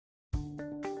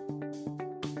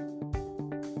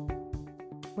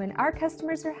When our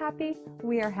customers are happy,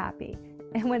 we are happy.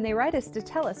 And when they write us to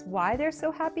tell us why they're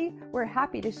so happy, we're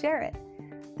happy to share it.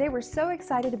 They were so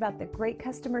excited about the great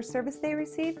customer service they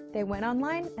received, they went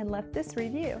online and left this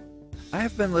review. I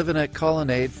have been living at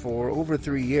Colonnade for over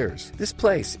 3 years. This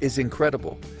place is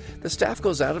incredible. The staff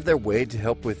goes out of their way to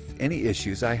help with any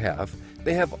issues I have.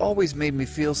 They have always made me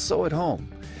feel so at home.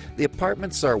 The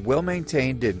apartments are well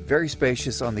maintained and very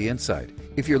spacious on the inside.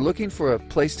 If you're looking for a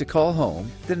place to call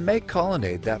home, then make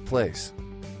Colonnade that place.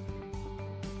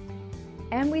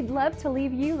 And we'd love to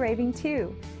leave you raving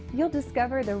too. You'll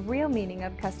discover the real meaning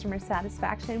of customer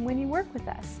satisfaction when you work with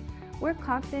us. We're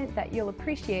confident that you'll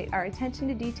appreciate our attention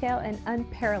to detail and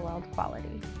unparalleled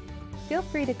quality. Feel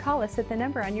free to call us at the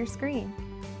number on your screen.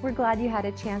 We're glad you had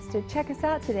a chance to check us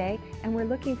out today, and we're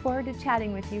looking forward to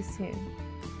chatting with you soon.